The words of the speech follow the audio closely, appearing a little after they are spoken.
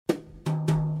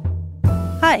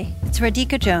Hi, it's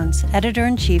Radhika Jones,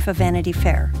 Editor-in-Chief of Vanity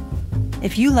Fair.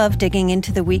 If you love digging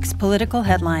into the week's political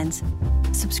headlines,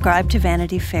 subscribe to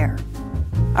Vanity Fair.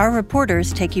 Our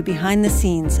reporters take you behind the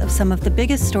scenes of some of the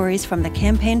biggest stories from the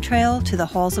campaign trail to the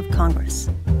halls of Congress.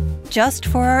 Just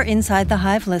for our Inside the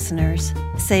Hive listeners,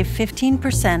 save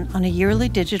 15% on a yearly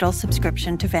digital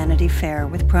subscription to Vanity Fair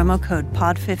with promo code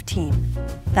POD15.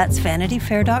 That's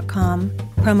vanityfair.com,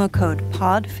 promo code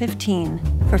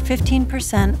POD15 for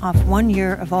 15% off 1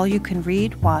 year of all you can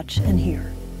read, watch, and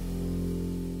hear.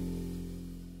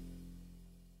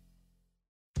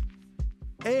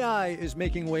 AI is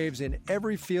making waves in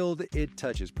every field it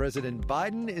touches. President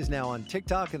Biden is now on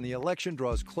TikTok, and the election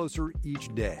draws closer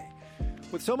each day.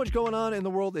 With so much going on in the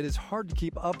world, it is hard to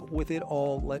keep up with it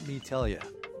all, let me tell you.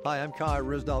 Hi, I'm Kai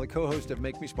Risdal, the co-host of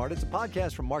Make Me Smart. It's a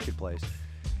podcast from Marketplace.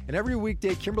 And every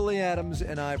weekday, Kimberly Adams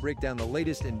and I break down the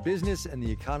latest in business and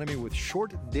the economy with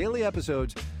short daily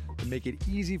episodes to make it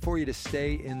easy for you to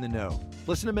stay in the know.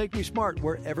 Listen to Make Me Smart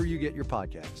wherever you get your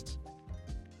podcasts.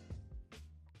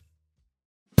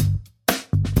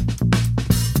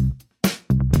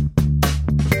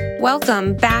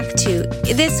 Welcome back to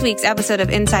this week's episode of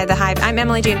Inside the Hive. I'm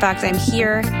Emily Jane Fox. I'm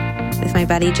here with my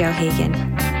buddy, Joe Hagan.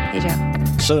 Hey,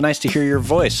 Joe. So nice to hear your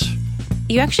voice.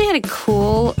 You actually had a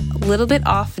cool, little bit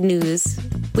off news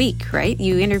week, right?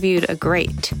 You interviewed a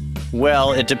great.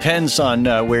 Well, it depends on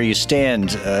where you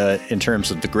stand in terms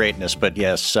of the greatness. But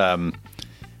yes,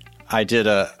 I did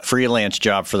a freelance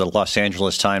job for the Los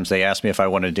Angeles Times. They asked me if I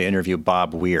wanted to interview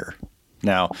Bob Weir.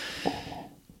 Now,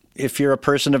 if you're a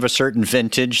person of a certain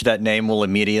vintage, that name will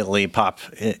immediately pop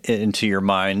into your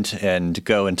mind and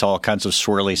go into all kinds of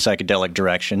swirly psychedelic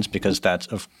directions, because that's,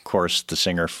 of course, the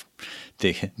singer,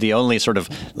 the only sort of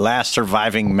last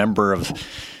surviving member of,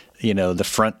 the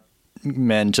front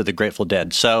men to the Grateful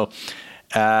Dead. So,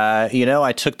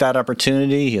 I took that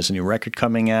opportunity. He has a new record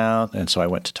coming out, and so I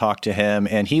went to talk to him,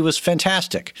 and he was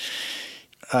fantastic.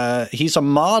 He's a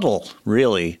model,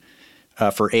 really.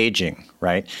 For aging,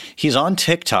 right? He's on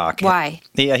TikTok. Why?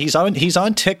 Yeah, he's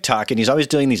on TikTok, and he's always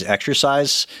doing these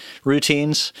exercise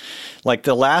routines. Like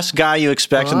the last guy you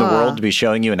expect in the world to be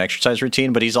showing you an exercise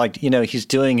routine, but he's like, he's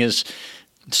doing his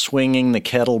swinging the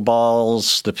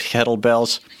kettlebells.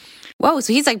 Whoa,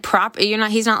 so he's like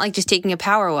he's not like just taking a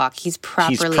power walk. He's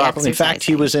properly exercising. In fact,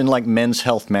 he was in like Men's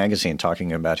Health magazine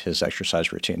talking about his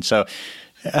exercise routine. So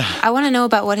I want to know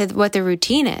about what the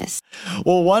routine is.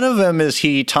 Well, one of them is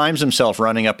he times himself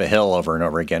running up a hill over and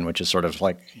over again, which is sort of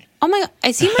like... Oh my God,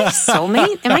 is he my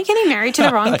soulmate? Am I getting married to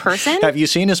the wrong person? Have you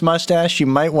seen his mustache? You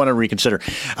might want to reconsider.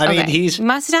 I mean,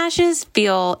 mustaches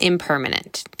feel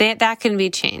impermanent. That can be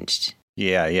changed.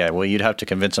 Yeah. Well, you'd have to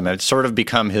convince him. It's sort of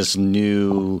become his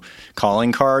new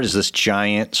calling card, is this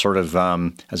giant sort of,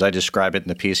 as I describe it in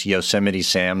the piece, Yosemite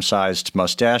Sam-sized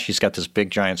mustache. He's got this big,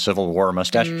 giant Civil War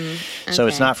mustache. Okay. So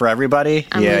it's not for everybody.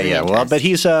 Well, but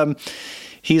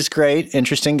he's great,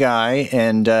 interesting guy,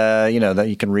 and, that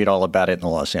you can read all about it in the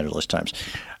Los Angeles Times.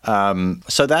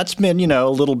 So that's been, a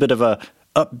little bit of a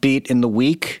upbeat in the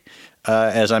week,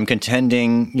 as I'm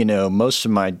contending, most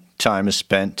of my time is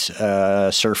spent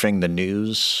surfing the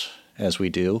news, as we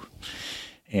do.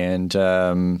 And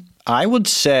I would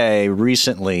say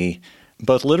recently,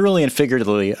 both literally and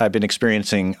figuratively, I've been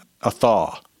experiencing a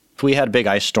thaw. We had a big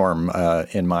ice storm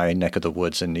in my neck of the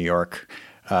woods in New York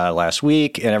last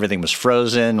week, and everything was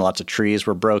frozen. Lots of trees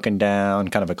were broken down,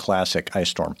 kind of a classic ice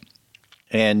storm.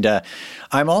 And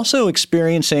I'm also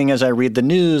experiencing, as I read the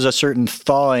news, a certain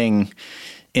thawing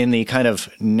in the kind of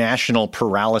national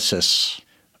paralysis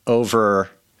over,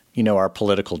 our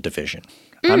political division.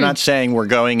 I'm not saying we're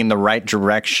going in the right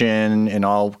direction in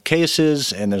all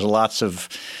cases, and there's lots of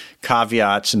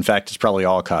caveats. In fact, it's probably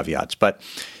all caveats. But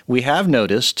we have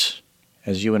noticed,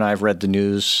 as you and I have read the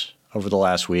news over the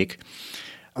last week,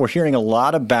 we're hearing a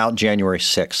lot about January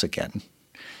 6th again.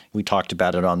 We talked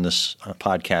about it on this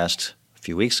podcast a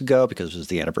few weeks ago because it was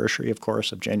the anniversary, of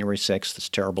course, of January 6th, this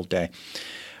terrible day.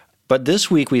 But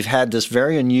this week we've had this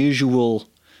very unusual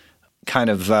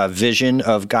kind of vision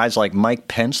of guys like Mike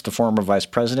Pence, the former vice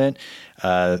president,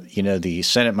 the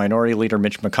Senate Minority Leader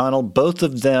Mitch McConnell, both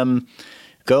of them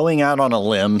going out on a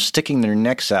limb, sticking their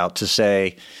necks out to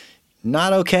say,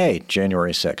 not okay,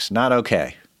 January 6th, not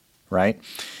okay, right?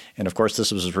 And of course,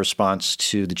 this was a response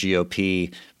to the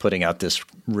GOP putting out this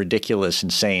ridiculous,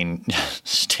 insane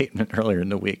statement earlier in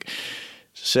the week,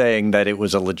 saying that it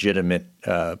was a legitimate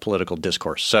political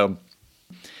discourse. So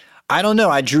I don't know.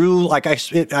 I drew I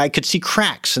could see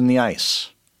cracks in the ice.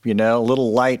 A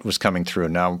little light was coming through.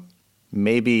 Now,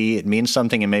 maybe it means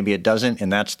something and maybe it doesn't.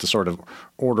 And that's the sort of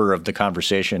order of the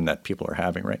conversation that people are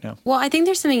having right now. Well, I think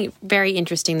there's something very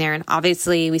interesting there. And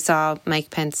obviously we saw Mike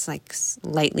Pence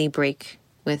slightly break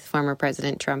with former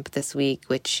President Trump this week,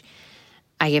 which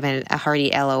I give it a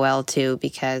hearty LOL to,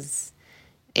 because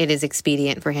it is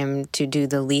expedient for him to do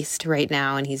the least right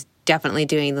now. And he's definitely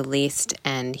doing the least.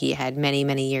 And he had many,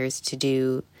 many years to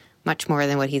do much more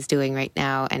than what he's doing right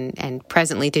now, and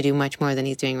presently to do much more than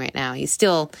he's doing right now. He's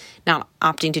still not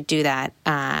opting to do that.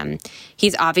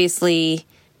 He's obviously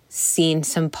seen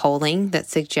some polling that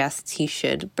suggests he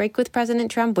should break with President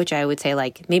Trump, which I would say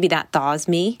maybe that thaws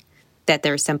me, that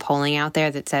there's some polling out there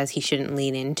that says he shouldn't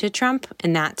lean into Trump.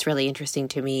 And that's really interesting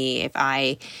to me. If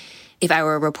I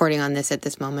were reporting on this at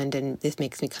this moment, and this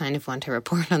makes me kind of want to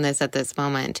report on this at this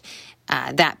moment,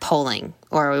 that polling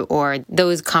or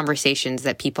those conversations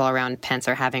that people around Pence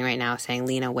are having right now saying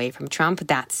lean away from Trump,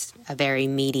 that's a very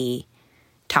meaty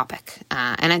topic.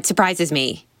 And it surprises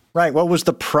me. Right. What was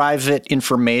the private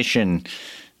information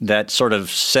that sort of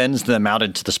sends them out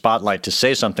into the spotlight to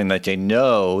say something that they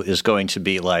know is going to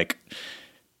be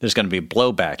there's going to be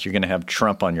blowback. You're going to have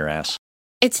Trump on your ass.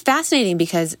 It's fascinating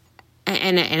because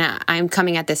And I'm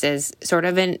coming at this as sort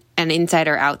of an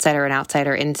insider, outsider, an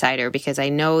outsider, insider, because I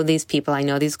know these people, I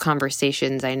know these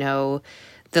conversations, I know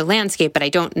the landscape, but I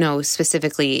don't know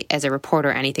specifically as a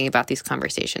reporter anything about these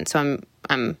conversations. So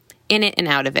I'm in it and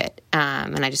out of it.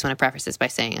 And I just want to preface this by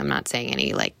saying I'm not saying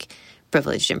any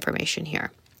privileged information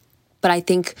here. But I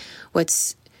think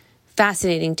what's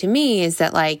fascinating to me is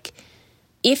that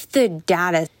if the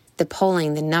data, the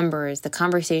polling, the numbers, the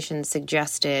conversations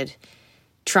suggested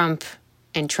Trump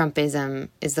and Trumpism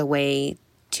is the way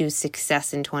to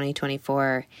success in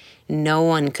 2024, no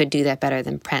one could do that better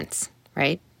than Pence,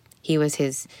 right? He was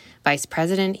his vice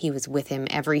president. He was with him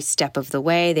every step of the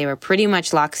way. They were pretty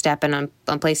much lockstep, and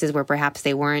on places where perhaps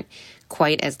they weren't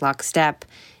quite as lockstep,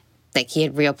 he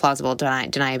had real plausible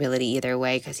deniability either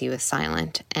way because he was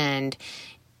silent. And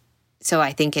so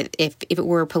I think if it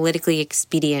were politically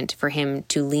expedient for him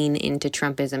to lean into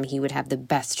Trumpism, he would have the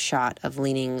best shot of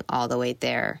leaning all the way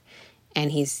there.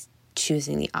 And he's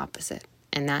choosing the opposite.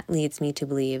 And that leads me to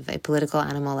believe a political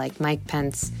animal like Mike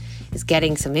Pence is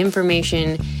getting some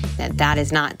information that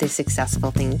is not the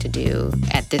successful thing to do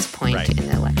at this point in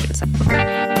the election cycle.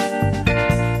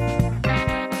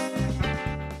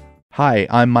 Hi,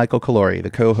 I'm Michael Calori, the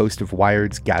co-host of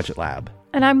Wired's Gadget Lab.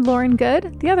 And I'm Lauren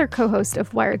Good, the other co-host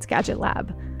of Wired's Gadget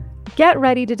Lab. Get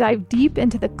ready to dive deep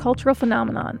into the cultural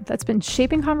phenomenon that's been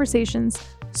shaping conversations,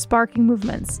 sparking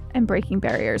movements, and breaking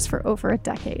barriers for over a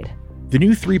decade. The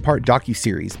new 3-part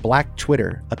docuseries, Black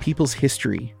Twitter, A People's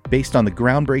History, based on the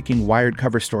groundbreaking Wired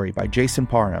cover story by Jason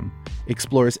Parham,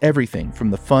 explores everything from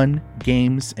the fun,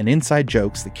 games, and inside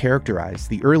jokes that characterize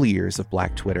the early years of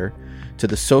Black Twitter to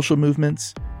the social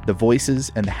movements, the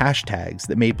voices, and the hashtags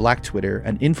that made Black Twitter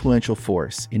an influential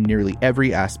force in nearly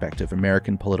every aspect of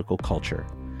American political culture.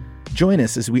 Join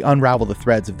us as we unravel the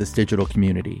threads of this digital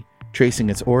community, tracing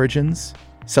its origins,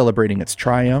 celebrating its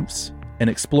triumphs, and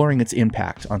exploring its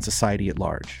impact on society at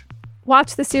large.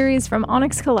 Watch the series from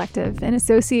Onyx Collective in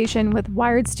association with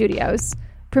Wired Studios,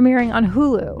 premiering on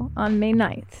Hulu on May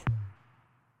 9th.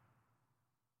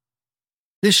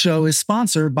 This show is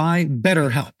sponsored by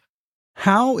BetterHelp.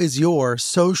 How is your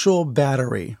social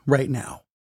battery right now?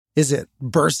 Is it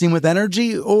bursting with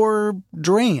energy or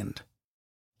drained?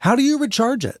 How do you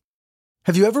recharge it?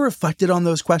 Have you ever reflected on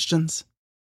those questions?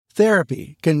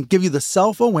 Therapy can give you the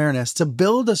self-awareness to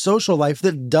build a social life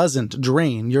that doesn't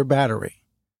drain your battery.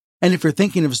 And if you're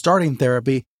thinking of starting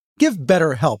therapy, give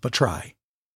BetterHelp a try.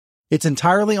 It's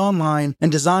entirely online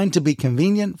and designed to be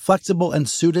convenient, flexible, and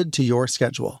suited to your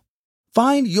schedule.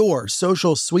 Find your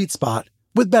social sweet spot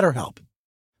with BetterHelp.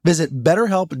 Visit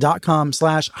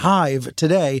BetterHelp.com/Hive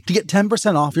today to get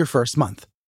 10% off your first month.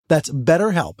 That's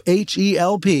BetterHelp,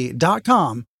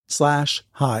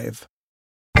 HELP.com/Hive.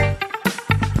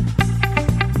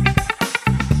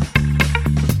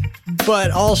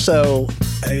 But also,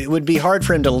 it would be hard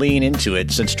for him to lean into it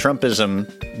since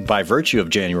Trumpism, by virtue of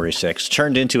January 6th,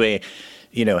 turned into a,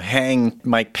 hang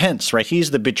Mike Pence, right? He's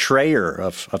the betrayer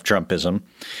of Trumpism.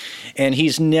 And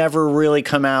he's never really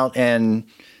come out and,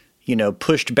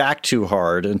 pushed back too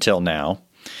hard until now.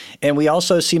 And we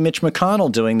also see Mitch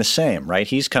McConnell doing the same, right?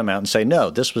 He's come out and say, no,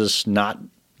 this was not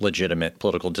legitimate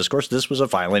political discourse. This was a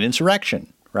violent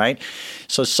insurrection, right?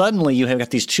 So suddenly you have got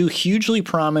these two hugely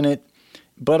prominent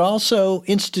but also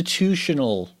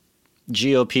institutional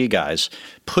GOP guys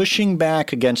pushing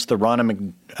back against the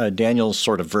Ronna McDaniels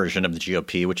sort of version of the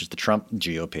GOP, which is the Trump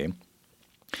GOP.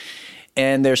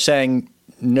 And they're saying,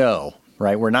 no,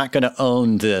 right? We're not going to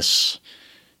own this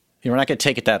we're not going to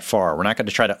take it that far. We're not going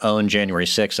to try to own January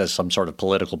 6th as some sort of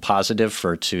political positive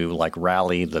to like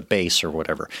rally the base or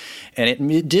whatever. And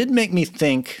it did make me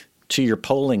think, to your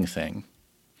polling thing,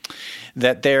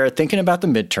 that they're thinking about the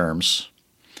midterms.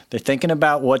 They're thinking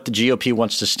about what the GOP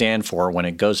wants to stand for when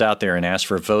it goes out there and asks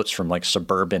for votes from like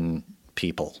suburban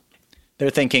people. They're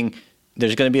thinking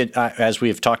there's going to be, as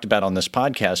we've talked about on this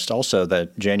podcast also,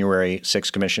 that January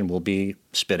 6th Commission will be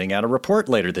spitting out a report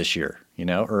later this year,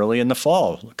 early in the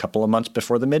fall, a couple of months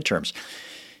before the midterms.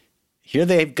 Here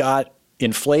they've got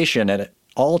inflation at an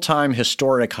all-time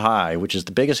historic high, which is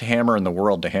the biggest hammer in the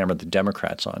world to hammer the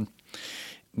Democrats on.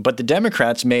 But the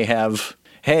Democrats may have,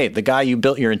 hey, the guy you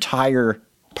built your entire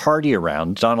party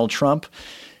around, Donald Trump,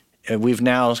 we've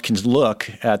now can look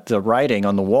at the writing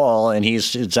on the wall, and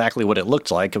he's exactly what it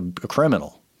looked like, a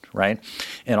criminal, right?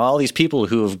 And all these people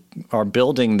who are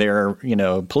building their,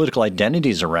 political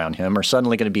identities around him are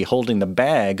suddenly going to be holding the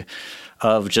bag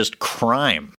of just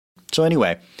crime. So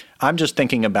anyway, I'm just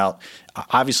thinking about,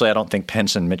 obviously I don't think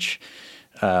Pence and Mitch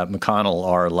McConnell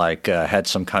are had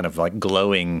some kind of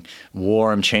glowing,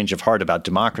 warm change of heart about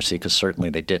democracy, because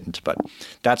certainly they didn't. But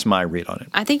that's my read on it.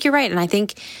 I think you're right. And I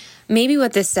think maybe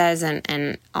what this says,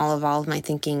 and I'll evolve my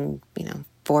thinking,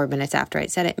 4 minutes after I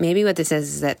said it, maybe what this says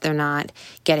is that they're not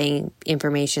getting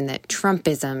information that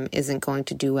Trumpism isn't going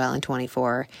to do well in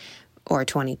 24 or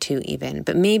 22 even.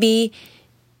 But maybe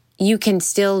you can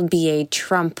still be a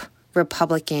Trump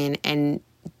Republican and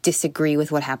disagree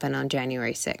with what happened on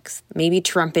January 6th. Maybe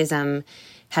Trumpism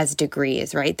has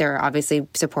degrees, right? There are obviously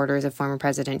supporters of former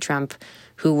President Trump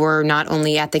who were not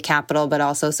only at the Capitol, but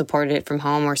also supported it from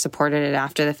home or supported it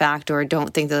after the fact, or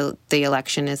don't think the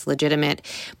election is legitimate,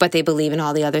 but they believe in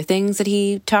all the other things that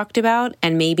he talked about.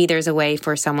 And maybe there's a way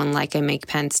for someone like a Mike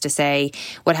Pence to say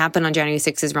what happened on January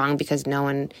 6th is wrong because no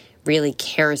one really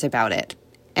cares about it.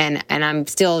 And I'm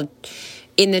still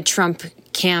in the Trump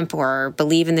camp or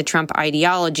believe in the Trump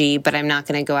ideology, but I'm not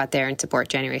going to go out there and support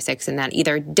January 6th, and that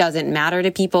either doesn't matter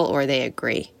to people or they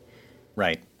agree.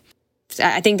 Right.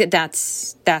 I think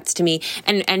that's to me,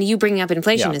 and you bringing up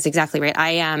inflation is exactly right.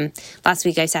 Last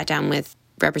week I sat down with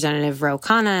Representative Ro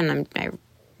Khanna, and I'm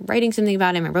writing something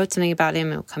about him. I wrote something about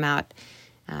him. It'll come out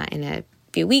in a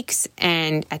few weeks,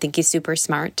 and I think he's super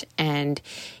smart. And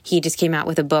he just came out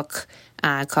with a book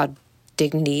called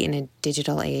Dignity in a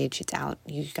Digital Age. It's out.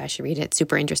 You guys should read it. It's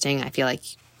super interesting. I feel like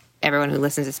everyone who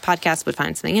listens to this podcast would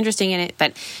find something interesting in it.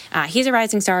 But he's a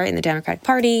rising star in the Democratic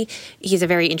Party. He's a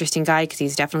very interesting guy because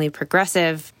he's definitely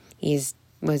progressive.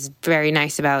 Was very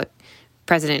nice about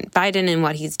President Biden and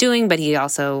what he's doing, but he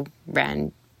also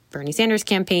ran Bernie Sanders'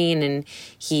 campaign, and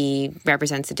he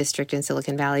represents a district in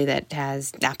Silicon Valley that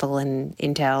has Apple and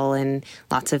Intel and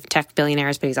lots of tech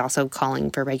billionaires, but he's also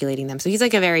calling for regulating them. So he's a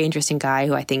very interesting guy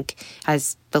who I think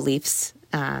has beliefs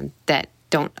that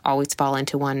don't always fall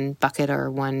into one bucket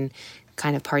or one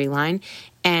kind of party line.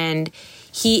 And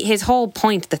his whole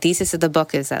point, the thesis of the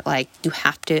book, is that you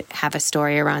have to have a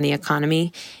story around the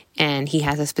economy. And he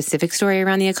has a specific story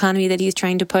around the economy that he's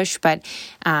trying to push. But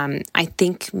I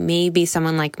think maybe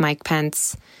someone like Mike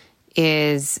Pence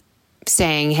is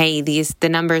saying, hey, the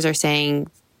numbers are saying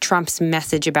Trump's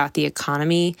message about the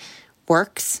economy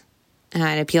works.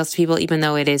 It appeals to people, even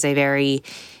though it is a very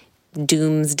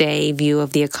doomsday view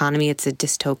of the economy. It's a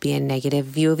dystopian, negative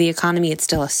view of the economy. It's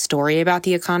still a story about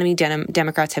the economy.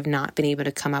 Democrats have not been able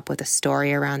to come up with a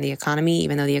story around the economy,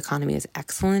 even though the economy is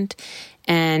excellent.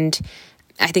 And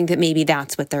I think that maybe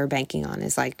that's what they're banking on,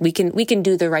 is we can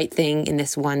do the right thing in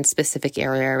this one specific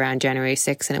area around January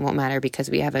 6th, and it won't matter because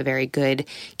we have a very good,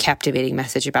 captivating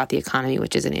message about the economy,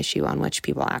 which is an issue on which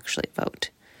people actually vote.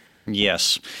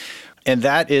 Yes. And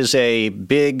that is a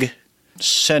big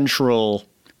central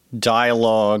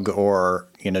dialogue or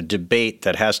debate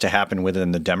that has to happen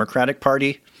within the Democratic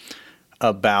Party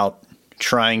about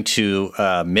trying to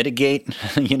mitigate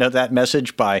that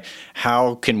message by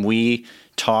how can we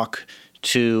talk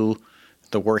to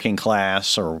the working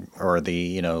class or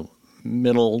the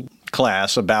middle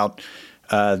class about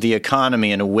the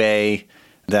economy in a way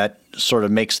that sort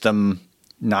of makes them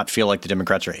not feel like the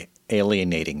Democrats are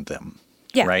alienating them.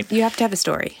 Yeah, right? You have to have a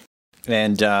story.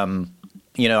 And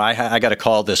I got a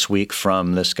call this week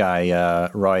from this guy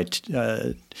Roy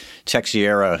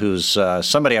Texiera, who's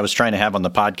somebody I was trying to have on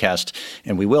the podcast,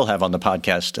 and we will have on the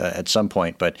podcast at some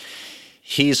point, but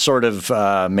he's sort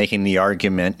of making the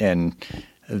argument and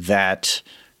that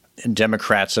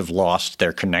Democrats have lost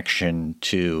their connection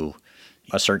to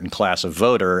a certain class of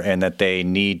voter and that they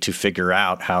need to figure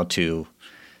out how to,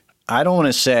 I don't want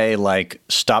to say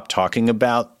stop talking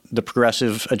about the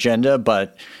progressive agenda,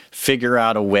 but figure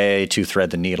out a way to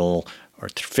thread the needle or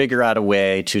figure out a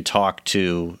way to talk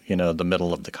to, the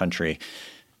middle of the country.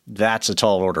 That's a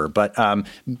tall order. But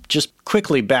just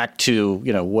quickly back to,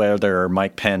 whether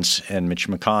Mike Pence and Mitch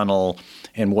McConnell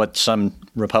and what some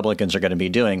Republicans are going to be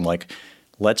doing, like,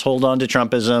 let's hold on to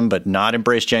Trumpism, but not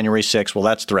embrace January 6th. Well,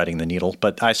 that's threading the needle.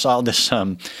 But I saw this,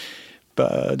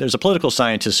 there's a political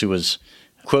scientist who was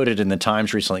quoted in the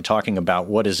Times recently talking about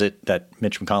what is it that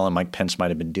Mitch McConnell and Mike Pence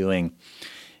might have been doing.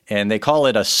 And they call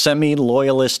it a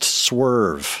semi-loyalist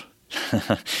swerve,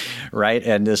 right?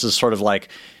 And this is sort of like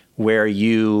where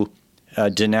you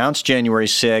denounce January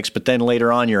 6th, but then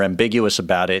later on you're ambiguous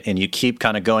about it and you keep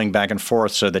kind of going back and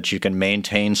forth so that you can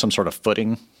maintain some sort of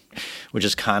footing, which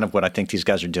is kind of what I think these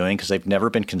guys are doing because they've never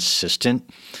been consistent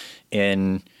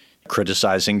in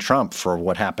criticizing Trump for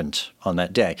what happened on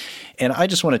that day. And I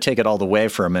just want to take it all the way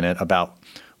for a minute about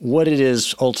what it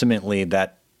is ultimately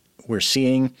that we're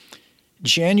seeing.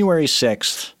 January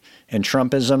 6th and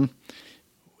Trumpism,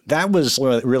 that was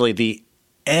really the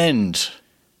end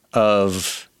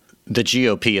of the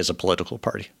GOP as a political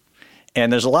party.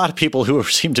 And there's a lot of people who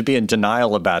seem to be in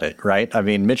denial about it, right? I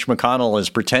mean, Mitch McConnell is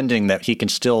pretending that he can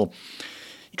still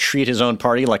treat his own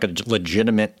party like a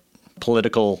legitimate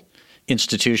political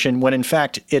institution, when in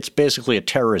fact it's basically a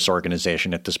terrorist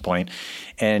organization at this point.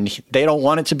 And they don't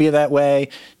want it to be that way.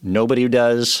 Nobody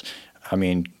does. I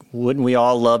mean, wouldn't we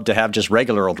all love to have just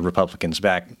regular old Republicans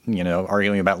back,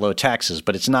 arguing about low taxes?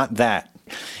 But it's not that.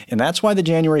 And that's why the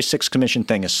January 6th Commission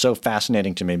thing is so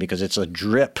fascinating to me, because it's a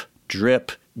drip,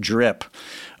 drip, drip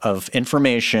of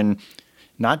information,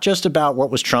 not just about what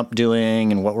was Trump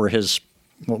doing and what was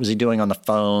he doing on the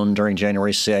phone during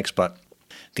January 6th, but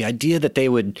the idea that they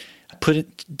would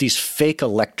put these fake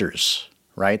electors,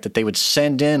 right, that they would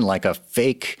send in like a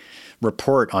fake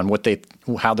report on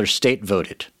how their state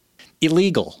voted.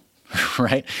 Illegal,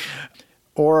 right?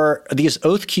 Or these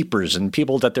oath keepers and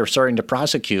people that they're starting to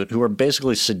prosecute who are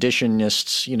basically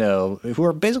seditionists, who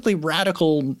are basically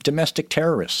radical domestic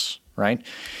terrorists, right?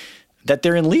 That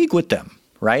they're in league with them,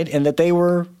 right? And that they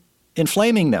were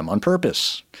inflaming them on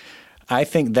purpose. I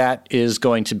think that is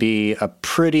going to be a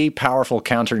pretty powerful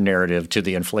counter narrative to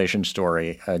the inflation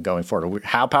story going forward.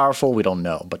 How powerful, we don't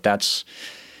know, but that's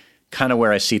kind of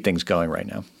where I see things going right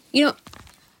now.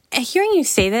 Hearing you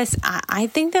say this, I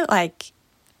think that,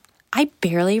 I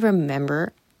barely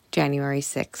remember January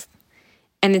 6th.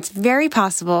 And it's very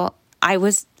possible I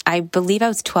believe I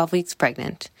was 12 weeks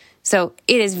pregnant. So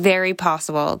it is very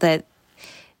possible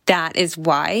that is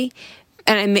why.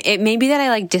 And it may be that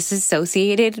I,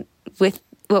 disassociated with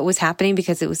what was happening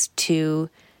because it was too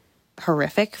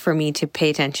horrific for me to pay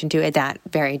attention to at that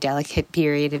very delicate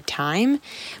period of time.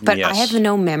 But yes. I have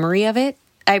no memory of it.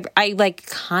 I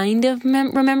kind of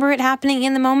remember it happening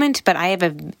in the moment, but I have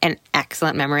an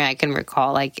excellent memory. I can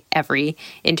recall every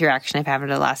interaction I've had in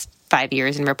the last 5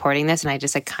 years in reporting this, and I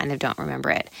just kind of don't remember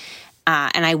it.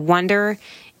 And I wonder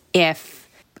if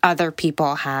other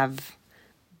people have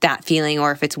that feeling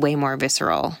or if it's way more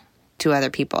visceral to other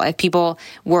people. If people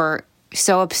were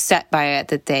so upset by it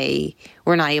that they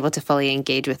were not able to fully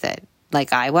engage with it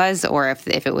like I was, or if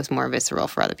it was more visceral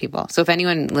for other people. So if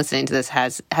anyone listening to this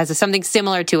has something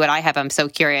similar to what I have, I'm so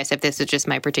curious if this is just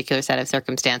my particular set of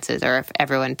circumstances or if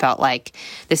everyone felt like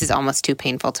this is almost too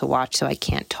painful to watch, so I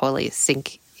can't totally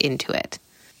sink into it.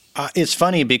 It's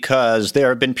funny because there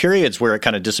have been periods where it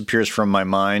kind of disappears from my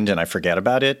mind and I forget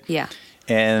about it. Yeah.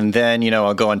 And then,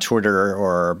 I'll go on Twitter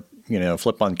or,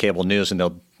 flip on cable news and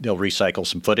they'll recycle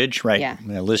some footage, right? Yeah.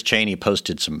 Liz Cheney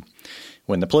posted some.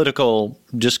 When the political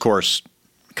discourse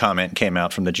comment came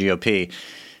out from the GOP,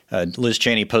 Liz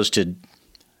Cheney posted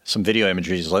some video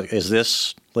images. Is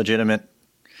this legitimate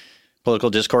political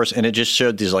discourse? And it just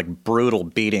showed these brutal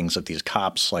beatings of these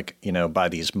cops, by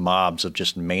these mobs of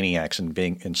just maniacs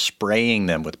and spraying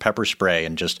them with pepper spray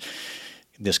and just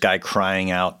this guy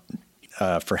crying out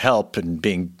for help and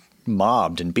being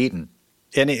mobbed and beaten.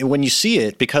 And when you see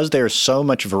it, because there's so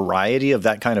much variety of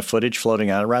that kind of footage floating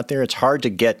out there, it's hard to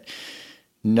get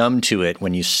numb to it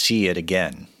when you see it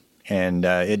again. And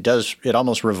it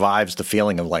almost revives the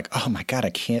feeling of oh my God,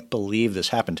 I can't believe this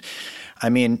happened. I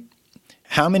mean,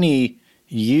 how many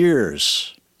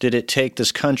years did it take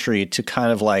this country to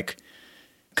kind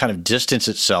of distance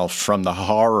itself from the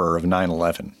horror of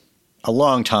 9/11? A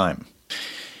long time.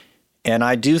 And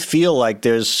I do feel like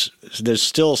there's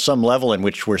still some level in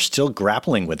which we're still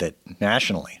grappling with it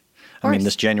nationally. I mean,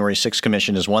 this January 6th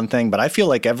Commission is one thing, but I feel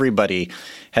like everybody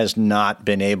has not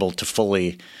been able to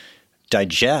fully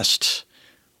digest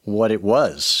what it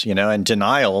was, and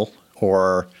denial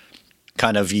or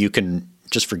kind of you can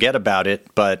just forget about it.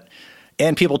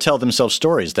 And people tell themselves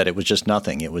stories that it was just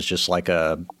nothing. It was just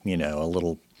a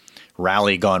little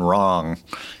rally gone wrong,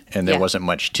 and there wasn't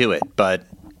much to it. But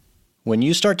when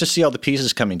you start to see all the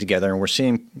pieces coming together, and we're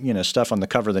seeing, stuff on the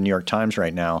cover of the New York Times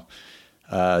right now,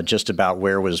 just about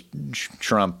where was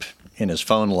Trump in his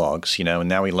phone logs, and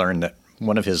now we learned that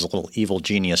one of his little evil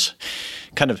genius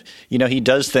kind of, he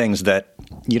does things that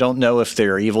you don't know if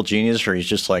they're evil genius or he's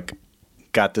just like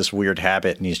got this weird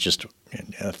habit and he's just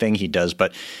a thing he does.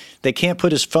 But they can't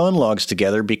put his phone logs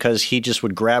together because he just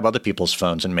would grab other people's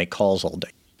phones and make calls all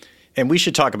day. And we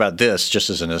should talk about this just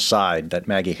as an aside, that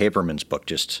Maggie Haberman's book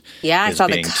just I saw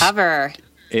the cover.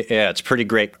 It's a pretty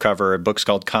great cover. The book's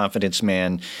called Confidence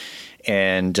Man.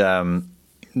 And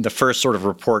the first sort of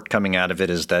report coming out of it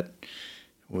is that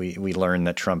we learned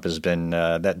that Trump has been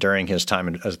that during his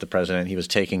time as the president, he was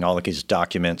taking all of these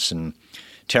documents and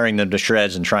tearing them to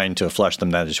shreds and trying to flush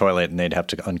them down the toilet, and they'd have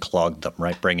to unclog them,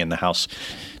 right? Bring in the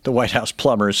White House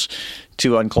plumbers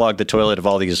to unclog the toilet of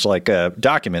all these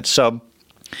documents. So,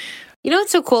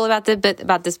 what's so cool about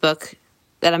this book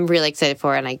that I'm really excited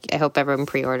for, and I hope everyone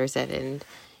pre-orders it. And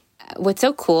what's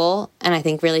so cool, and I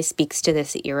think really speaks to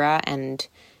this era and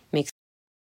makes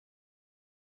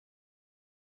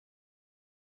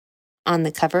on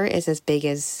the cover is as big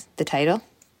as the title.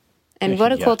 And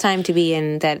what a cool time to be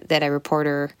in that a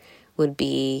reporter would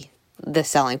be the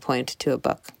selling point to a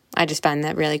book. I just find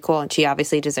that really cool. And she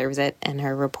obviously deserves it. And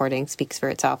her reporting speaks for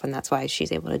itself. And that's why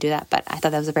she's able to do that. But I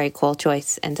thought that was a very cool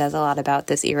choice and says a lot about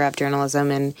this era of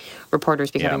journalism and reporters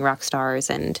becoming rock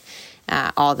stars and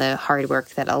all the hard work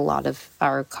that a lot of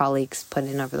our colleagues put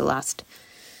in over the last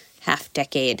half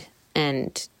decade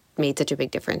and made such a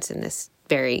big difference in this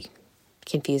very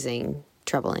confusing,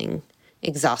 troubling,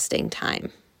 exhausting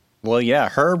time. Well, yeah,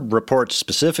 her reports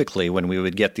specifically, when we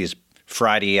would get these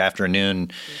Friday afternoon,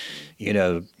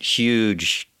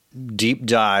 huge deep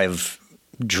dive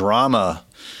drama,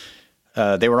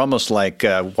 they were almost like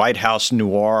White House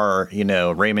noir,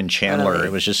 Raymond Chandler. Really?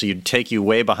 It was just, you'd take you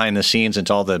way behind the scenes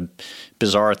into all the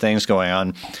bizarre things going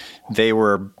on. They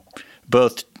were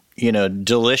both,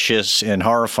 delicious and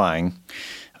horrifying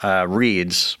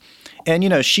reads.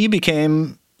 And, she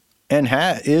became and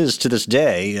is to this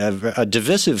day a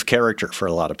divisive character for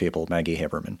a lot of people, Maggie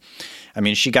Haberman. I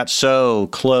mean, she got so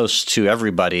close to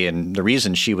everybody, and the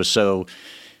reason she was so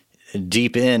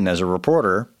deep in as a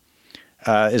reporter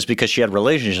is because she had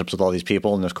relationships with all these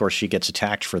people, and of course she gets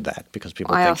attacked for that because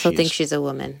people think she's a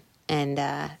woman. And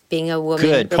being a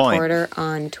woman reporter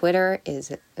on Twitter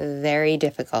is very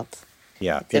difficult.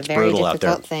 Yeah, it's a very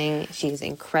difficult thing. She's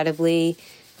incredibly...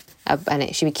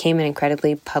 and she became an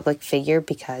incredibly public figure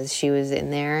because she was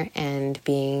in there, and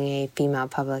being a female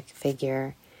public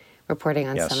figure reporting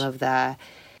on some of the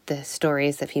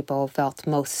stories that people felt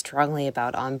most strongly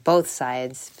about on both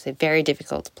sides. It's a very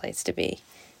difficult place to be.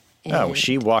 And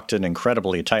she walked an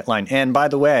incredibly tight line. And by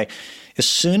the way, as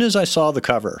soon as I saw the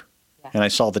cover and I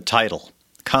saw the title,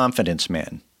 Confidence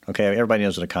Man, okay, everybody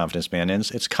knows what a confidence man is.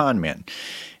 It's con man.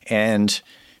 And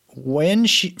when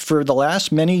for the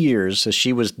last many years, as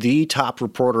she was the top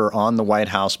reporter on the White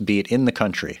House beat in the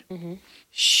country,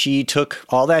 she took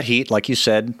all that heat, like you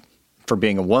said, for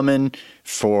being a woman,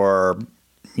 for,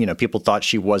 people thought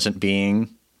she wasn't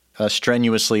being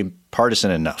strenuously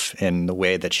partisan enough in the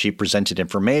way that she presented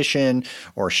information,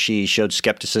 or she showed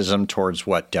skepticism towards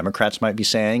what Democrats might be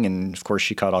saying. And of course,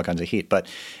 she caught all kinds of heat. But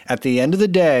at the end of the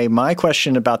day, my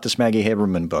question about this Maggie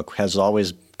Haberman book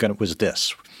was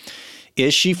this.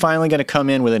 Is she finally going to come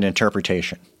in with an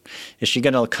interpretation? Is she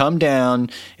going to come down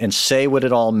and say what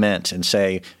it all meant and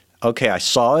say, okay, I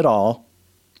saw it all.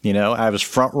 I was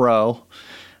front row.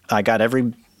 I got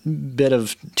every bit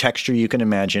of texture you can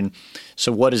imagine.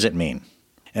 So what does it mean?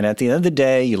 And at the end of the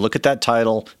day, you look at that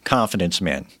title, Confidence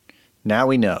Man. Now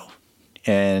we know.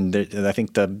 And I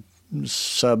think the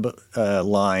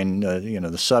line,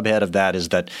 the subhead of that is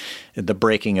that the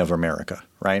breaking of America,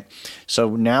 right?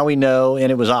 So now we know,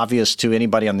 and it was obvious to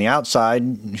anybody on the outside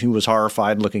who was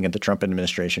horrified looking at the Trump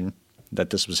administration that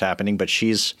this was happening. But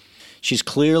she's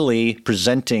clearly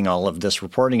presenting all of this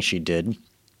reporting she did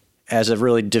as a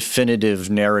really definitive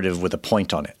narrative with a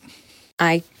point on it.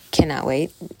 I cannot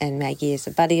wait. And Maggie is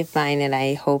a buddy of mine, and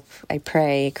I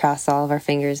pray, cross all of our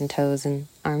fingers and toes and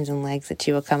arms and legs that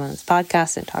she will come on this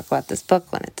podcast and talk about this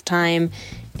book when it's time.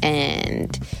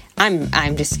 And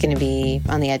I'm just going to be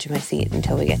on the edge of my seat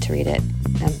until we get to read it.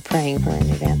 I'm praying for an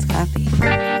advance copy.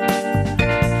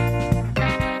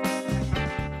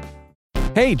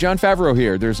 Hey, Jon Favreau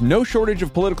here. There's no shortage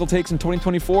of political takes in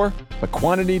 2024, but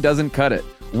quantity doesn't cut it.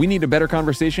 we need a better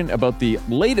conversation about the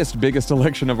latest, biggest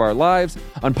election of our lives.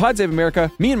 On Pod Save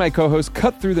America, me and my co-hosts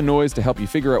cut through the noise to help you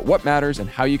figure out what matters and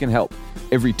how you can help.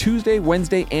 Every Tuesday,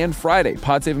 Wednesday, and Friday,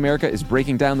 Pod Save America is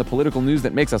breaking down the political news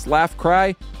that makes us laugh,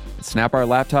 cry, and snap our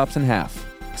laptops in half.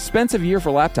 Expensive year for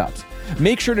laptops.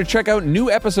 Make sure to check out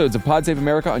new episodes of Pod Save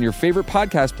America on your favorite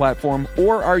podcast platform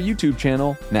or our YouTube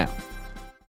channel now.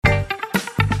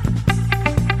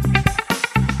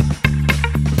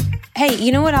 Hey,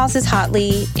 you know what else is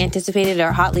hotly anticipated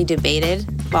or hotly debated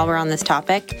while we're on this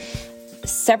topic?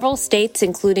 Several states,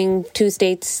 including 2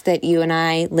 states that you and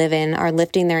I live in, are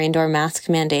lifting their indoor mask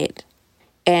mandate.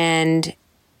 And,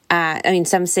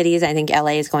 some cities, I think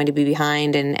LA is going to be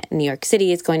behind, and New York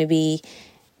City is going to be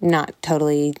not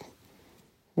totally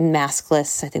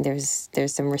maskless. I think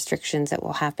there's some restrictions that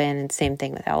will happen, and same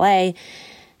thing with LA.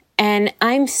 And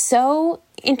I'm so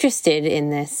interested in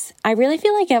this. I really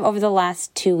feel like over the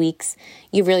last 2 weeks,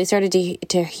 you've really started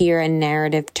to hear a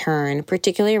narrative turn,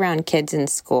 particularly around kids in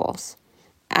schools.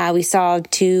 We saw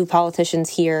 2 politicians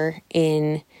here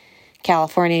in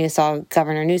California. We saw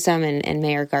Governor Newsom and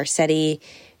Mayor Garcetti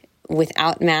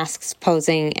without masks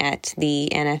posing at the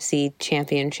NFC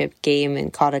Championship game,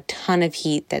 and caught a ton of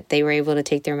heat that they were able to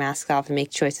take their masks off and make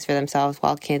choices for themselves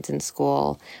while kids in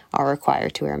school are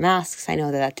required to wear masks. I know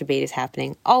that debate is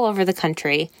happening all over the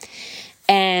country,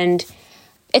 and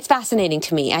it's fascinating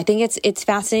to me. I think it's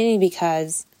fascinating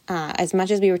because as much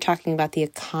as we were talking about the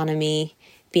economy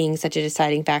being such a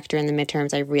deciding factor in the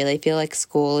midterms, I really feel like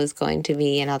school is going to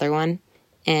be another one.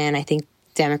 And I think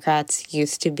Democrats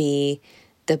used to be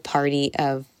the party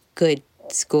of good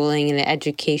schooling and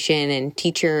education and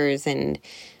teachers and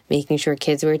making sure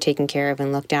kids were taken care of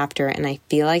and looked after. And I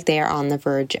feel like they are on the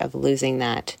verge of losing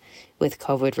that with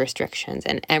COVID restrictions.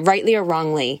 And rightly or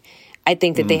wrongly, I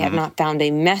think that they have not found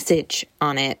a message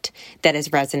on it that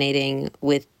is resonating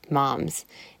with moms.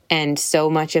 And so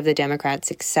much of the Democrat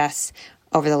success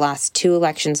over the last 2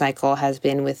 election cycle has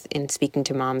been in speaking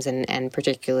to moms and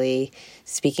particularly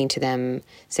speaking to them,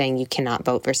 saying you cannot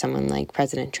vote for someone like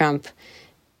President Trump.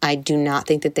 I do not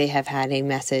think that they have had a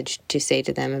message to say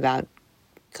to them about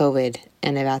COVID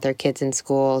and about their kids in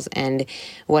schools. And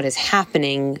what is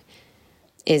happening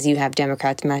is you have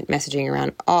Democrats messaging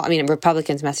around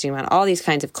Republicans messaging around all these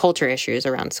kinds of culture issues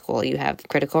around school. You have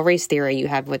critical race theory. You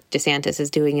have what DeSantis is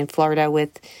doing in Florida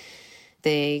with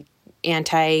the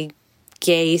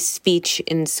anti-gay speech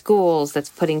in schools that's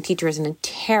putting teachers in a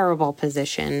terrible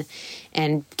position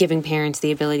and giving parents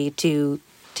the ability to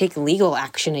take legal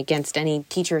action against any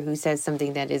teacher who says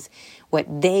something that is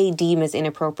what they deem as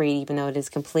inappropriate, even though it is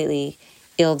completely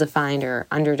ill-defined or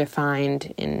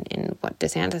underdefined in what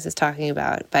DeSantis is talking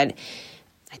about. But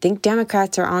I think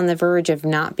Democrats are on the verge of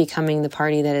not becoming the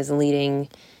party that is leading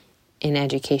in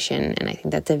education, and I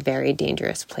think that's a very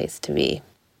dangerous place to be.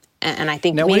 And I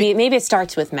think maybe it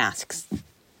starts with masks.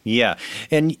 Yeah.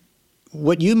 And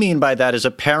what you mean by that is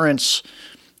that parents,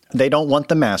 they don't want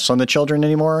the masks on the children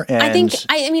anymore? And I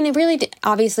mean, it really,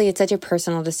 obviously, it's such a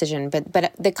personal decision.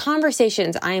 But the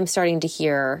conversations I am starting to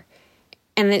hear,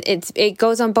 and it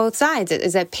goes on both sides,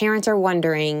 is that parents are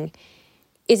wondering,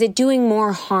 is it doing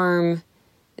more harm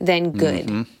than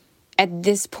good at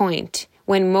this point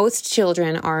when most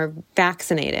children are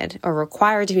vaccinated or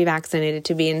required to be vaccinated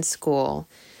to be in school?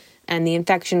 And the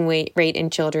infection rate in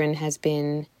children has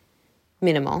been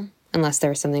minimal, unless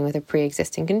there's something with a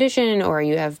pre-existing condition or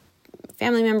you have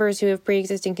family members who have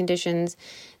pre-existing conditions,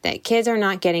 that kids are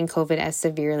not getting COVID as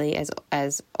severely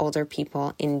as older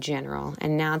people in general.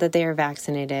 And now that they are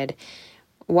vaccinated,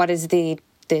 what is the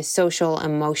social,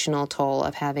 emotional toll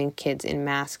of having kids in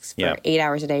masks for 8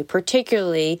 hours a day,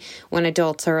 particularly when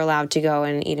adults are allowed to go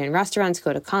and eat in restaurants,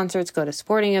 go to concerts, go to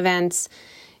sporting events,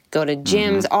 go to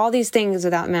gyms, all these things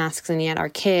without masks, and yet our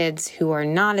kids who are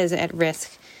not as at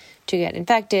risk to get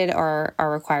infected are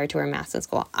required to wear masks in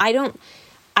school. I don't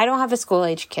have a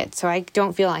school-age kid, so I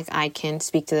don't feel like I can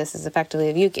speak to this as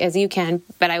effectively as you can,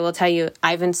 but I will tell you,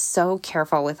 I've been so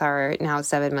careful with our now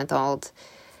 7-month-old.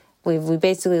 We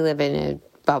basically live in a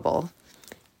bubble,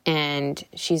 and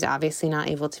she's obviously not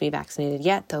able to be vaccinated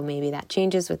yet, though maybe that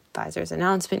changes with Pfizer's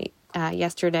announcement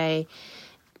yesterday.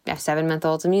 A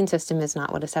 7-month-old's immune system is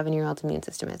not what a 7-year-old's immune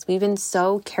system is. We've been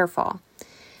so careful.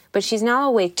 But she's now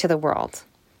awake to the world.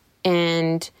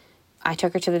 And I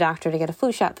took her to the doctor to get a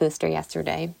flu shot booster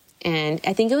yesterday. And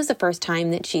I think it was the first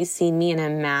time that she's seen me in a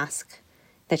mask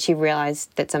that she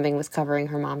realized that something was covering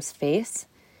her mom's face.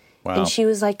 Wow. And she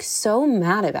was like so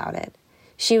mad about it.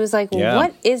 She was like,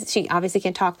 what is, she obviously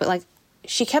can't talk, but like,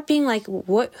 she kept being like,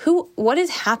 what is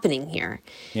happening here?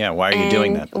 Yeah, why are you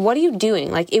doing that? What are you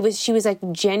doing? Like, she was like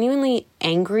genuinely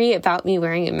angry about me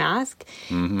wearing a mask.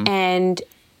 And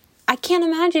I can't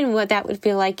imagine what that would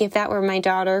feel like if that were my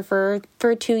daughter for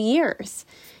 2 years.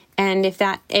 And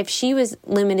if she was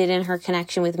limited in her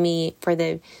connection with me for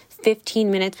the 15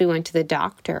 minutes we went to the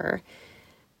doctor,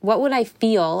 what would I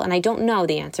feel? And I don't know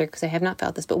the answer because I have not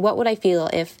felt this, but what would I feel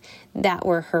if that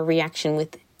were her reaction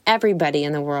with everybody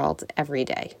in the world every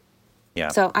day? Yeah.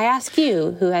 So I ask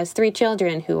you, who has 3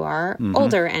 children who are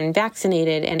older and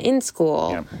vaccinated and in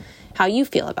school, how you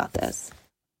feel about this.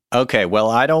 Okay, well,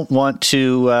 I don't want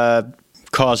to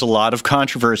cause a lot of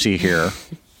controversy here,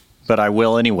 but I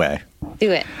will anyway.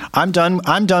 Do it. I'm done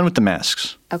with the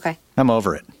masks. Okay. I'm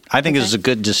over it. I think this is a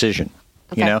good decision.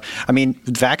 Okay. You know, I mean,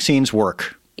 vaccines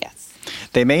work. Yes.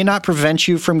 They may not prevent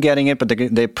you from getting it, but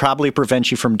they probably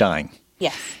prevent you from dying.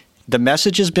 Yes. The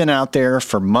message has been out there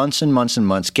for months and months and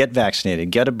months. Get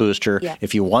vaccinated. Get a booster. Yeah.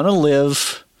 If you want to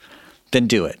live, then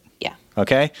do it. Yeah.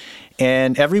 Okay?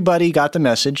 And everybody got the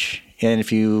message. And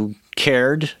if you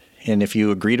cared and if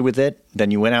you agreed with it,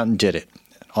 then you went out and did it.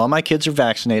 All my kids are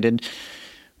vaccinated.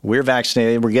 We're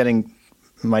vaccinated. We're getting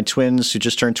my twins who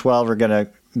just turned 12 are going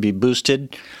to be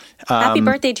boosted. Happy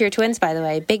birthday to your twins, by the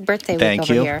way. Big birthday week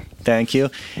over here. Thank you.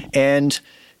 And,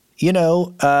 you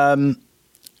know,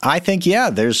 I think,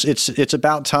 it's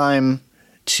about time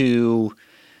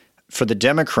for the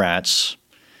Democrats,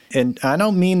 and I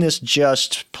don't mean this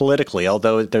just politically,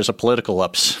 although there's a political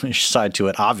upside to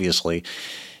it, obviously,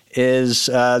 is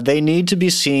they need to be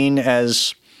seen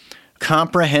as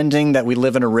comprehending that we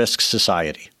live in a risk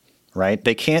society. Right?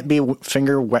 They can't be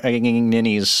finger-wagging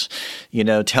ninnies, you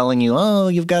know, telling you, oh,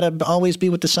 you've got to always be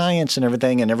with the science and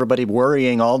everything, and everybody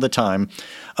worrying all the time.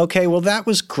 Okay, well, that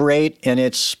was great, and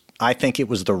I think it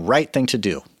was the right thing to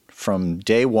do from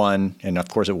day one. And, of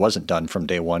course, it wasn't done from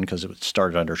day one because it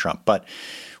started under Trump. But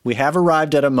we have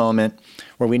arrived at a moment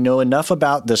where we know enough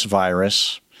about this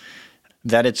virus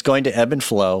that it's going to ebb and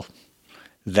flow,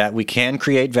 that we can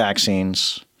create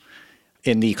vaccines.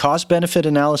 In the cost-benefit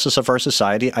analysis of our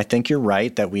society, I think you're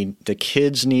right that the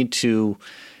kids need to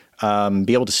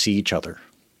be able to see each other.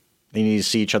 They need to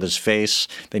see each other's face.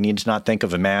 They need to not think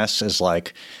of a mask as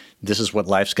like, this is what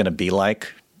life's going to be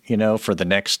like, you know, for the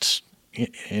next,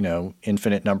 you know,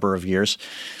 infinite number of years.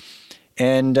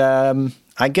 And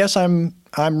I guess I'm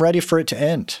ready for it to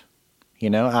end. You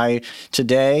know,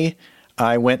 today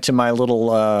I went to my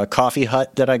little coffee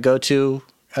hut that I go to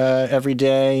every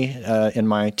day in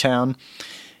my town.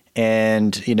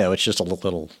 And, you know, it's just a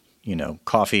little, you know,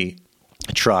 coffee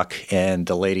truck. And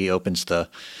the lady opens the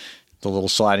little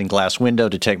sliding glass window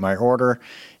to take my order.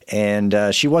 And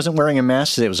she wasn't wearing a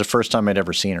mask today. It was the first time I'd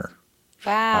ever seen her.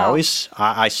 Wow.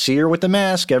 I see her with the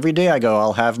mask every day. I go,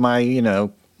 I'll have my, you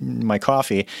know, my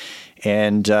coffee.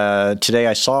 And today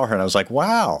I saw her and I was like,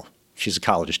 wow, she's a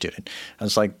college student. I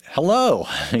was like, hello,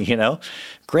 you know,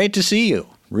 great to see you.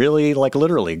 Really, like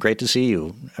literally, great to see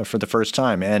you for the first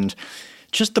time. And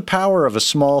just the power of a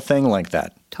small thing like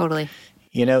that. Totally.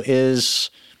 You know, is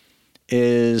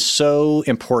so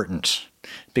important.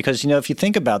 Because, you know, if you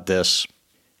think about this,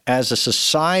 as a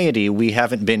society, we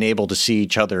haven't been able to see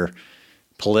each other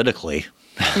politically.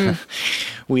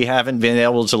 We haven't been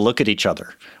able to look at each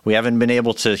other. We haven't been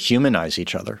able to humanize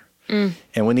each other. And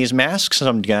when these masks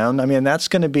come down, I mean, that's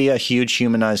going to be a huge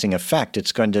humanizing effect.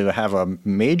 It's going to have a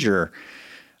major,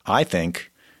 I think,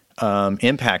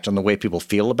 impact on the way people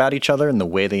feel about each other and the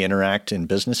way they interact in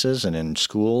businesses and in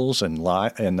schools and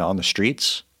on the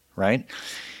streets, right?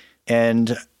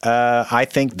 And I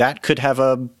think that could have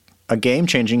a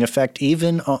game-changing effect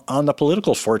even on the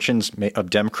political fortunes of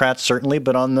Democrats, certainly,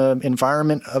 but on the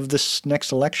environment of this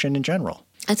next election in general.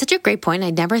 That's such a great point.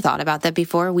 I'd never thought about that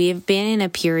before. We have been in a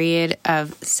period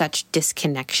of such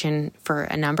disconnection for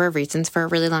a number of reasons for a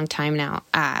really long time now.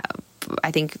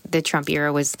 I think the Trump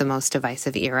era was the most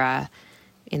divisive era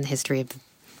in the history of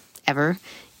ever.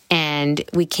 And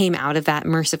we came out of that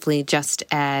mercifully just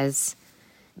as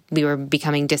we were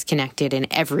becoming disconnected in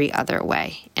every other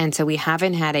way. And so we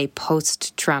haven't had a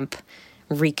post-Trump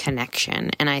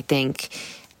reconnection. And I think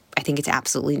it's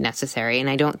absolutely necessary. And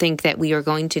I don't think that we are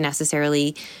going to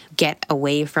necessarily get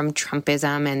away from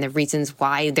Trumpism and the reasons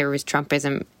why there was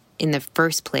Trumpism in the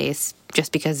first place,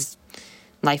 just because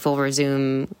life will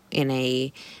resume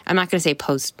I'm not going to say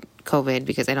post-COVID,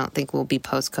 because I don't think we'll be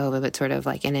post-COVID, but sort of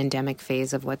like an endemic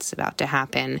phase of what's about to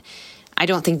happen. I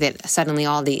don't think that suddenly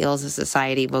all the ills of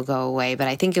society will go away, but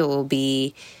I think there will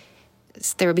be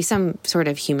some sort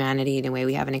of humanity in a way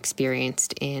we haven't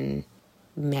experienced in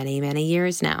many, many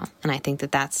years now. And I think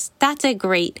that's a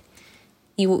great,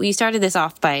 you started this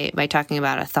off by talking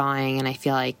about a thawing, and I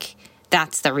feel like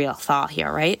that's the real thaw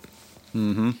here, right?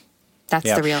 Mm-hmm.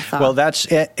 That's the real thaw. Well,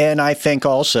 and I think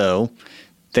also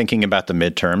thinking about the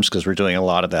midterms, because we're doing a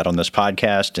lot of that on this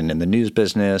podcast and in the news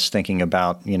business, thinking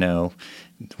about,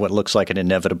 what looks like an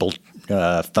inevitable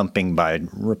thumping by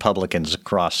Republicans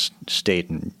across state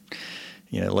and,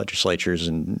 legislatures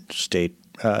and state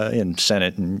and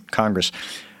Senate and Congress.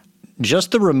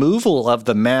 Just the removal of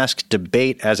the mask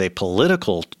debate as a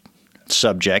political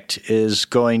subject is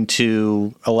going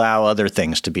to allow other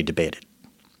things to be debated.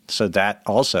 So that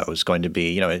also is going to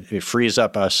be, it frees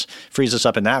us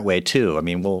up in that way too. I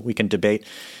mean, we can debate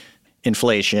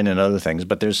inflation and other things,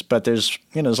 but there's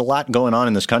there's a lot going on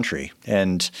in this country,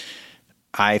 and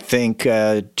I think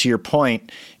to your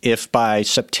point, if by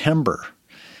September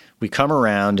we come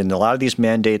around and a lot of these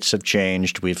mandates have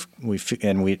changed, we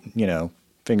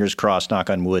fingers crossed, knock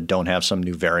on wood, don't have some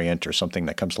new variant or something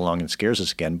that comes along and scares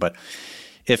us again. But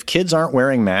if kids aren't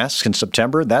wearing masks in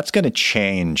September, that's going to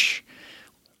change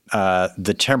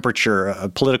the temperature,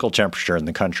 political temperature in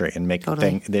the country, and make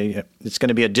it's going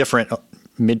to be a different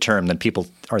midterm than people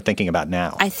are thinking about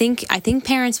now. I think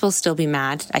parents will still be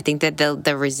mad. I think that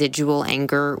the residual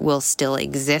anger will still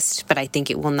exist, but I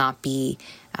think it will not be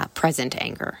present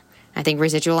anger. I think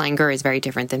residual anger is very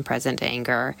different than present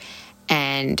anger.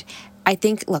 And I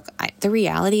think, the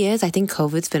reality is, I think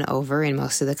COVID's been over in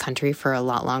most of the country for a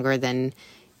lot longer than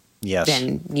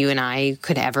you and I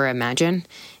could ever imagine.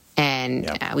 And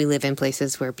we live in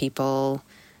places where people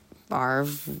are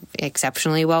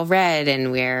exceptionally well-read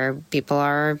and where people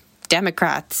are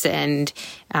Democrats. And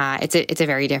it's a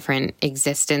very different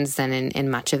existence than in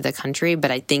much of the country.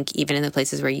 But I think even in the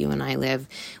places where you and I live,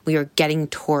 we are getting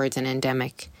towards an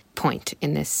endemic point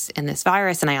in this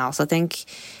virus. And I also think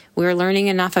we're learning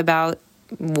enough about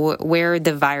where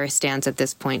the virus stands at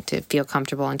this point to feel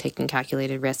comfortable in taking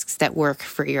calculated risks that work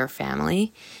for your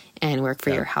family and work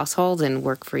for your household and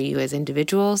work for you as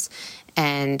individuals.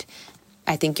 And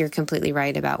I think you're completely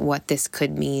right about what this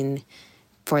could mean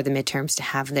for the midterms to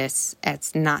have this.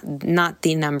 It's not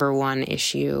the number one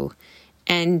issue.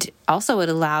 And also it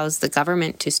allows the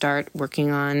government to start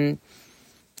working on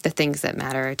the things that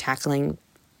matter,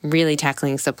 really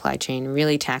tackling supply chain,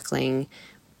 really tackling,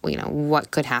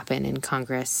 what could happen in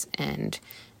Congress, and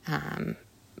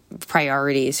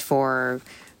priorities for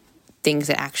things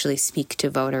that actually speak to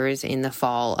voters in the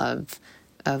fall of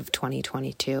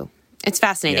 2022. It's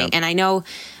fascinating. Yeah. And I know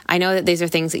that these are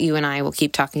things that you and I will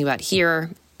keep talking about here.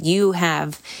 You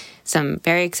have some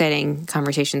very exciting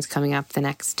conversations coming up the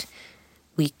next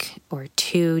week or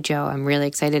two, Joe. I'm really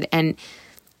excited. And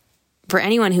for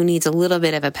anyone who needs a little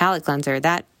bit of a palate cleanser,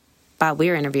 that Bob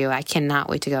Weir interview, I cannot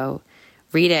wait to go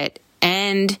read it.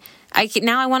 And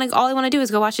all I want to do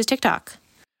is go watch his TikTok.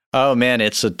 Oh man,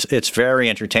 it's very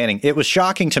entertaining. It was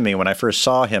shocking to me when I first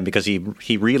saw him because he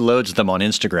reloads them on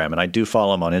Instagram, and I do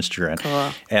follow him on Instagram.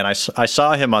 Cool. And I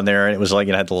saw him on there, and it was like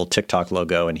it had the little TikTok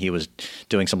logo, and he was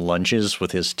doing some lunges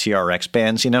with his TRX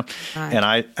bands,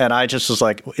 Right. And I just was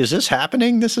like, is this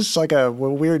happening? This is like a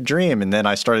weird dream. And then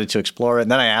I started to explore it,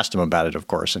 and then I asked him about it, of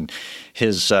course. And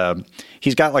he's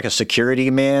got like a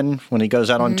security man when he goes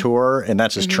out on tour, and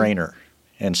that's his trainer.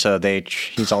 And so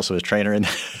he's also his trainer. And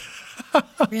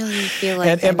really feel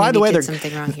like and by the way, there's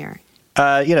something wrong here.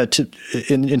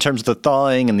 In terms of the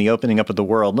thawing and the opening up of the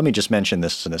world, let me just mention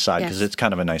this as an aside because it's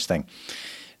kind of a nice thing.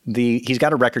 He's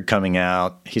got a record coming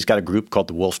out. He's got a group called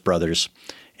the Wolf Brothers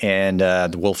and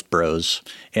the Wolf Bros.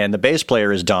 And the bass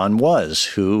player is Don Was,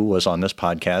 who was on this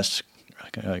podcast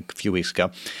a few weeks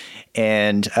ago.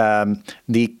 And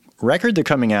the record they're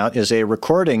coming out is a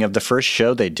recording of the first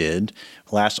show they did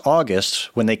last August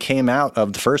when they came out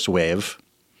of the first wave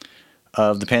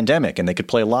of the pandemic and they could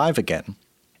play live again.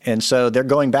 And so they're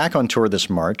going back on tour this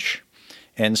March.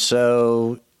 And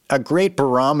so a great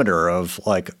barometer of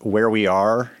like where we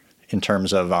are in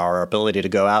terms of our ability to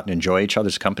go out and enjoy each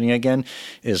other's company again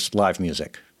is live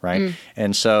music, right?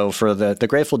 And so for the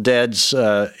Grateful Dead's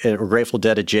or Grateful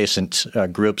Dead adjacent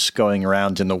groups going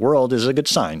around in the world is a good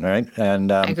sign, right?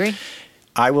 And I agree.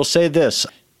 I will say this,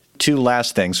 two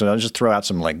last things, and I'll just throw out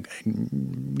some like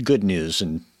good news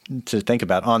and to think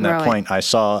about on that point. I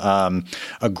saw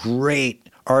a great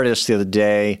artist the other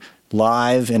day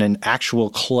live in an actual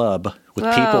club with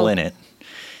people in it.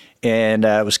 And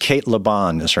it was Kate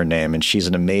Laban is her name. And she's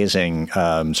an amazing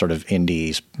sort of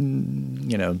indie,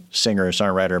 singer,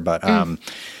 songwriter. But and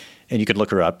you could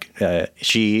look her up.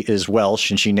 She is Welsh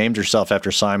and she named herself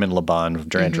after Simon Laban of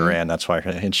Duran Duran. That's why.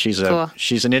 And she's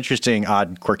an interesting,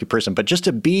 odd, quirky person. But just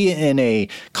to be in a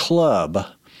club,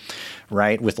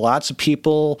 right, with lots of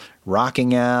people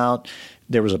rocking out.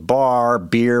 There was a bar,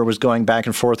 beer was going back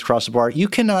and forth across the bar. You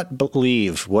cannot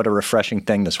believe what a refreshing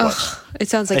thing this was. It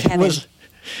sounds like heaven.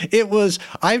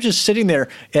 I'm just sitting there,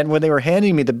 and when they were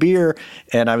handing me the beer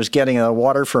and I was getting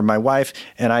water for my wife,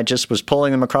 and I just was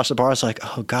pulling them across the bar, I was like,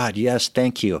 oh God, yes,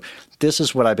 thank you. This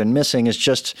is what I've been missing, is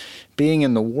just being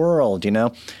in the world, you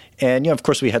know? And, of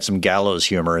course, we had some gallows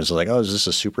humor. It's like, oh, is this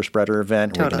a super spreader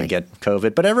event? We're going to get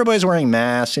COVID. But everybody's wearing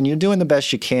masks, and you're doing the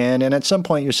best you can. And at some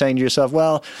point, you're saying to yourself,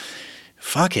 well,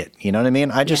 fuck it. You know what I mean?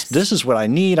 This is what I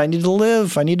need. I need to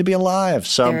live. I need to be alive.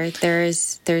 So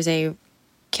there's a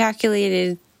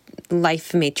calculated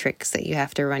life matrix that you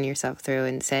have to run yourself through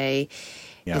and say,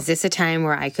 is this a time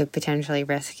where I could potentially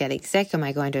risk getting sick? Am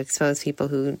I going to expose people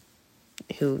who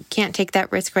can't take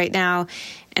that risk right now?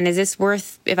 And is this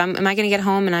worth, am I going to get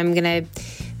home and I'm going to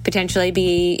potentially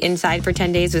be inside for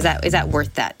 10 days? Is that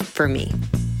worth that for me?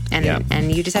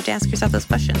 And you just have to ask yourself those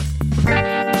questions.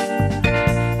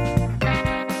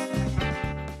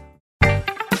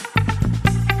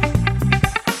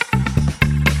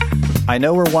 I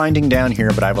know we're winding down here,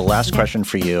 but I have a last question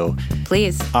for you.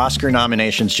 Please. Oscar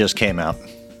nominations just came out.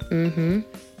 Mm-hmm.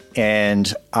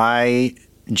 And I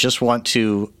just want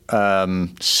to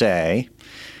say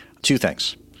two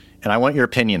things. And I want your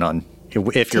opinion on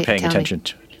if you're paying attention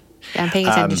to it. I'm paying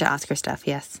attention to Oscar stuff,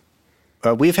 yes.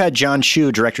 We've had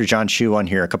director John Chu on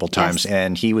here a couple times,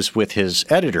 and he was with his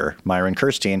editor, Myron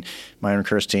Kirstein. Myron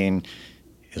Kirstein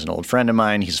is an old friend of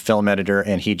mine. He's a film editor,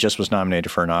 and he just was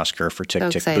nominated for an Oscar for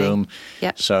Tick, Tick, Boom.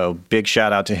 Yep. So big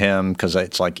shout out to him, because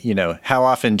it's like, how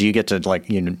often do you get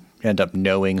to end up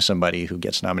knowing somebody who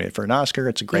gets nominated for an Oscar?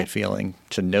 It's a great feeling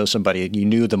to know somebody. You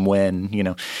knew them when.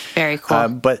 Very cool.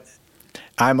 But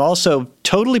I'm also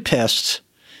totally pissed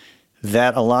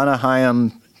that Alana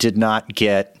Hayam did not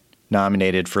get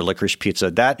nominated for Licorice Pizza.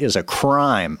 That is a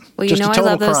crime. Well, I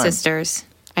love those sisters.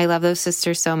 I love those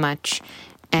sisters so much.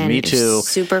 And me too. It's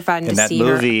super fun to see her.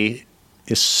 And that movie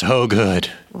is so good.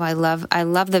 Well, I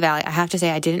love The Valley. I have to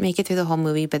say, I didn't make it through the whole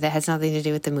movie, but that has nothing to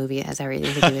do with the movie. It has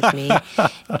everything to do with me.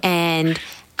 And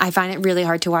I find it really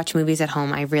hard to watch movies at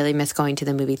home. I really miss going to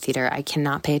the movie theater. I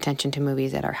cannot pay attention to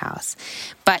movies at our house.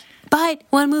 But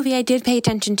one movie I did pay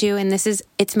attention to, and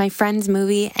it's my friend's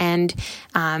movie, and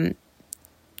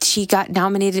she got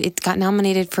nominated. It got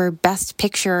nominated for Best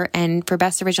Picture and for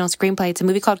Best Original Screenplay. It's a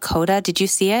movie called Coda. Did you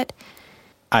see it?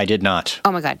 I did not.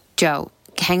 Oh my God, Joe,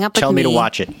 hang up with me. Tell me to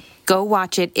watch it. Go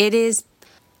watch it. It is,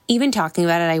 even talking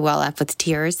about it, I well up with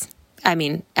tears. I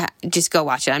mean, just go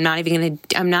watch it. I'm not even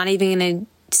gonna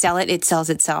sell it. It sells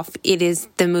itself. It is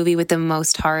the movie with the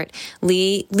most heart.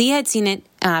 Lee had seen it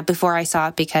before I saw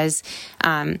it, because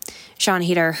Sean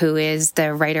Heder, who is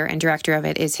the writer and director of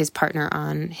it, is his partner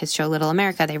on his show Little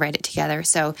America. They write it together.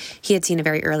 So he had seen a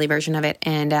very early version of it,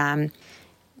 and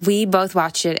we both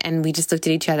watched it, and we just looked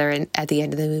at each other, and at the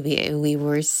end of the movie, and we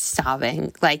were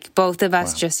sobbing. Like, both of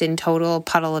us just in total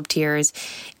puddle of tears.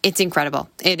 It's incredible.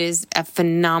 It is a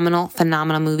phenomenal,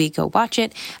 phenomenal movie. Go watch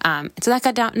it. So that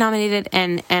got nominated,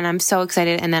 and I'm so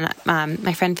excited. And then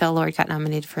my friend Phil Lord got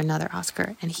nominated for another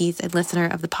Oscar, and he's a listener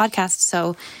of the podcast.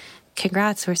 So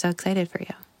congrats. We're so excited for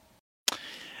you.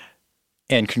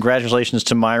 And congratulations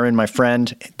to Myron, my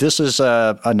friend. This is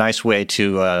a nice way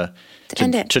to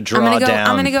end it. To draw down.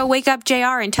 I'm going to go wake up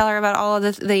JR and tell her about all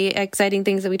of the exciting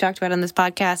things that we talked about on this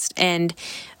podcast. And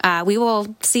we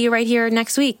will see you right here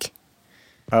next week.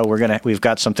 Oh, we've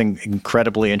got something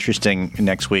incredibly interesting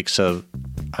next week. So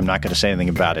I'm not going to say anything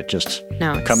about it. Just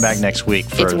come back next week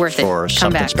for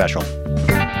something special.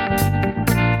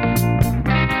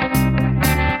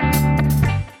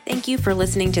 Thank you for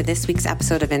listening to this week's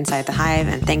episode of Inside the Hive,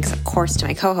 and thanks, of course, to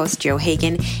my co-host, Joe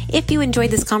Hagan. If you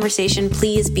enjoyed this conversation,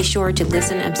 please be sure to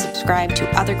listen and subscribe to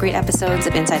other great episodes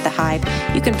of Inside the Hive.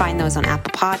 You can find those on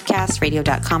Apple Podcasts,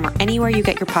 radio.com, or anywhere you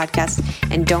get your podcasts.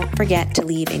 And don't forget to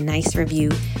leave a nice review.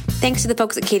 Thanks to the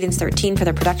folks at Cadence 13 for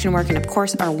their production work, and, of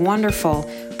course, our wonderful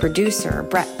producer,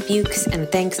 Brett Bukes.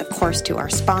 And thanks, of course, to our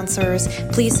sponsors.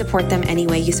 Please support them any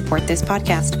way you support this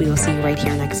podcast. We will see you right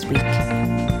here next week.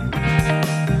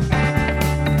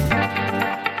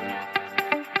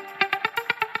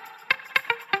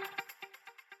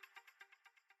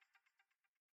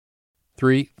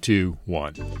 3, 2,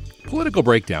 1. Political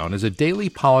Breakdown is a daily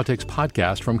politics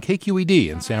podcast from KQED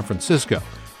in San Francisco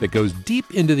that goes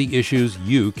deep into the issues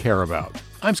you care about.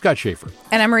 I'm Scott Schaefer.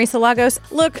 And I'm Marisa Lagos.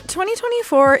 Look,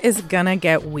 2024 is gonna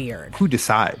get weird. Who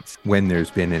decides when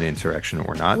there's been an insurrection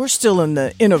or not? We're still in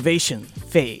the innovation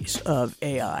phase of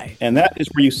AI. And that is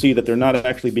where you see that they're not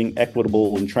actually being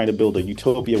equitable and trying to build a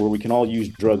utopia where we can all use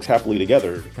drugs happily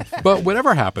together. But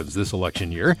whatever happens this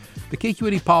election year, the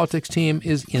KQED Politics team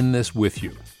is in this with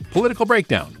you. Political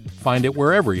Breakdown. Find it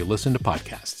wherever you listen to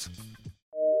podcasts.